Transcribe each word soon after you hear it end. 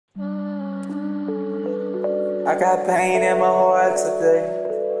I got pain in my heart today.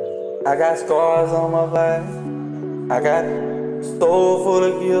 I got scars on my body. I got a soul full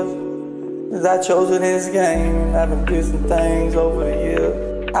of guilt. Cause I chose in this game. I've been through some things over the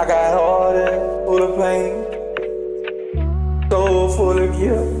years. I got heart full of pain. Soul full of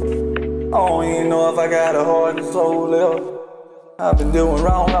guilt. I don't even know if I got a heart and soul left. I've been doing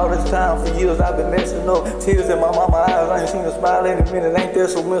wrong all this time for years. I've been messing up. Tears in my mama's eyes. I ain't seen her smile in a minute. Ain't that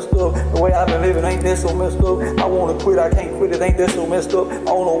so messed up? The way I've been living ain't that so messed up? I wanna quit, I can't quit it. Ain't that so messed up? I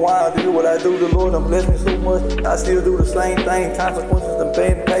don't know why I do what I do. The Lord done blessed me so much. I still do the same thing. Consequences done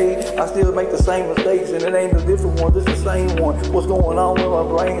been paid. I still make the same mistakes, and it ain't a different one. It's the same one. What's going on with my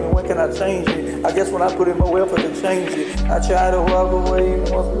brain, and when can I change it? I guess when I put in more effort to change it. I try to walk away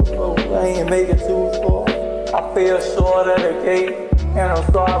once before I ain't make it too far. I fell short of the gate, and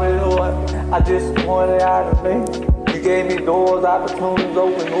I'm sorry, Lord. I just wanted out of me. You gave me doors, opportunities,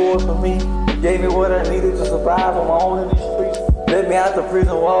 open doors for me. Gave me what I needed to survive on my own in these streets. Let me out the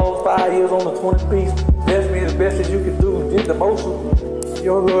prison walls, 5 years on the 20 piece. Blessed me as best as you could do, did the most of me.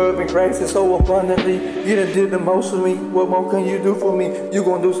 Your love and grace is so abundantly. You done did the most of me. What more can you do for me? You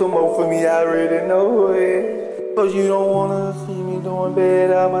gonna do some more for me, I already know it. Cause you don't wanna see me doing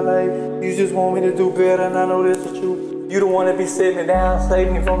bad out my life. You just want me to do better, and I know that's the truth. You don't wanna be sitting me down,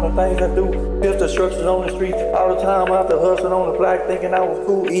 saving me from the things I do. Built the structures on the street, all the time after hustling on the block, thinking I was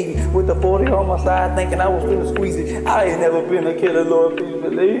cool eating. With the 40 on my side, thinking I was finna squeeze it. I ain't never been a killer, Lord, please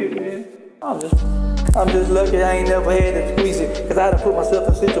believe me. I'm just lucky I ain't never had to squeeze it. Cause I done put myself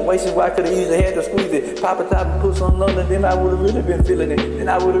in situations where I could've easily had to squeeze it. Pop a top and put something under, then I would've really been feeling it. Then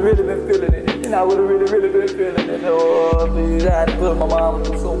I would've really been feeling it. Then I would've really been feeling it. Oh, please, I had to put my mama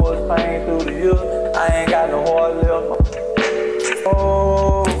through so much pain through the years. I ain't got no heart left.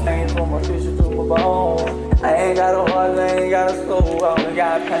 Oh, pain from my tissue to my bone. I ain't got a heart, I ain't got a soul. I only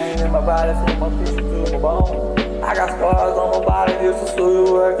got pain in my body from my tissue to my bone. I got scars on my body just to show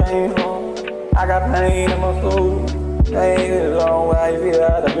you where I came from. I got pain in my soul. Pain in the wrong way I feel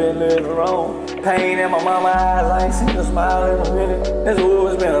I've been living wrong. Pain in my mama's eyes, I ain't seen her smile in a minute. It's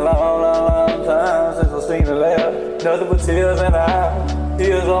always been a long time since I've seen her laugh. Nothing but tears in her eyes,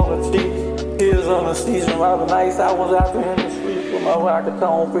 tears on the cheeks, tears on the seats from all the nights I was out there in the streets. With my rocket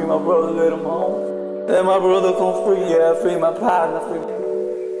tone, free my brother, let him home. Let my brother come free, yeah, free my partner,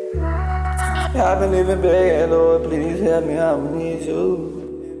 free. Yeah, I've been living bad, Lord, please help me, I need you.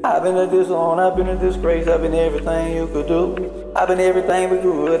 I've been a dishonor, I've been a disgrace, I've been everything you could do. I've been everything but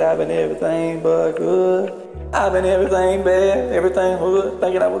good, I've been everything but good. I've been everything bad, everything hood,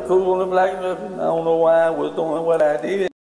 thinking I was cool on the black nothing. I don't know why I was doing what I did.